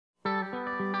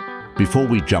Before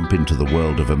we jump into the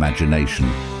world of imagination,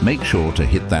 make sure to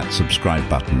hit that subscribe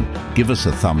button, give us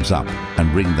a thumbs up,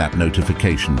 and ring that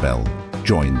notification bell.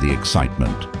 Join the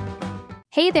excitement.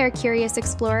 Hey there, curious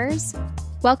explorers!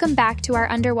 Welcome back to our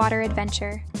underwater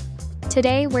adventure.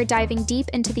 Today, we're diving deep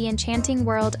into the enchanting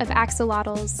world of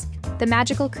axolotls, the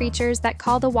magical creatures that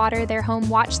call the water their home.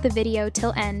 Watch the video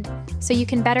till end, so you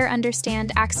can better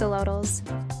understand axolotls.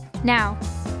 Now,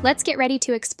 let's get ready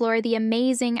to explore the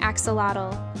amazing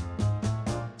axolotl.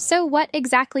 So what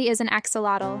exactly is an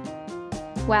axolotl?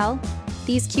 Well,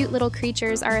 these cute little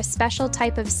creatures are a special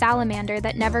type of salamander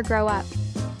that never grow up.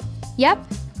 Yep,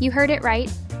 you heard it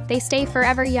right. They stay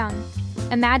forever young.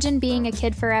 Imagine being a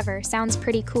kid forever. Sounds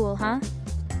pretty cool, huh?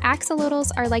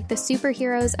 Axolotls are like the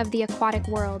superheroes of the aquatic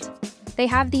world. They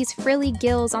have these frilly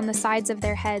gills on the sides of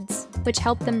their heads, which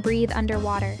help them breathe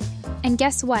underwater. And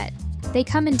guess what? They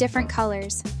come in different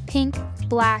colors: pink,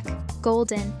 black,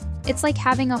 golden. It's like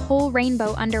having a whole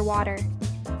rainbow underwater.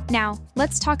 Now,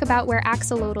 let's talk about where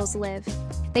axolotls live.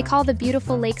 They call the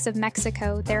beautiful lakes of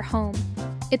Mexico their home.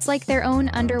 It's like their own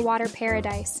underwater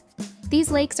paradise.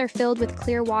 These lakes are filled with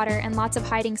clear water and lots of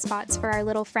hiding spots for our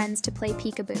little friends to play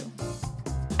peekaboo.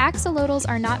 Axolotls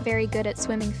are not very good at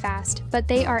swimming fast, but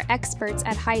they are experts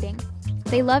at hiding.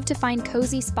 They love to find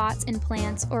cozy spots in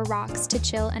plants or rocks to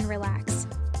chill and relax.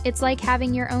 It's like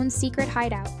having your own secret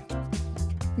hideout.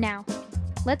 Now,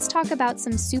 let's talk about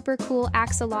some super cool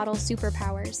axolotl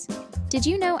superpowers. Did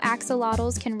you know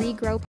axolotls can regrow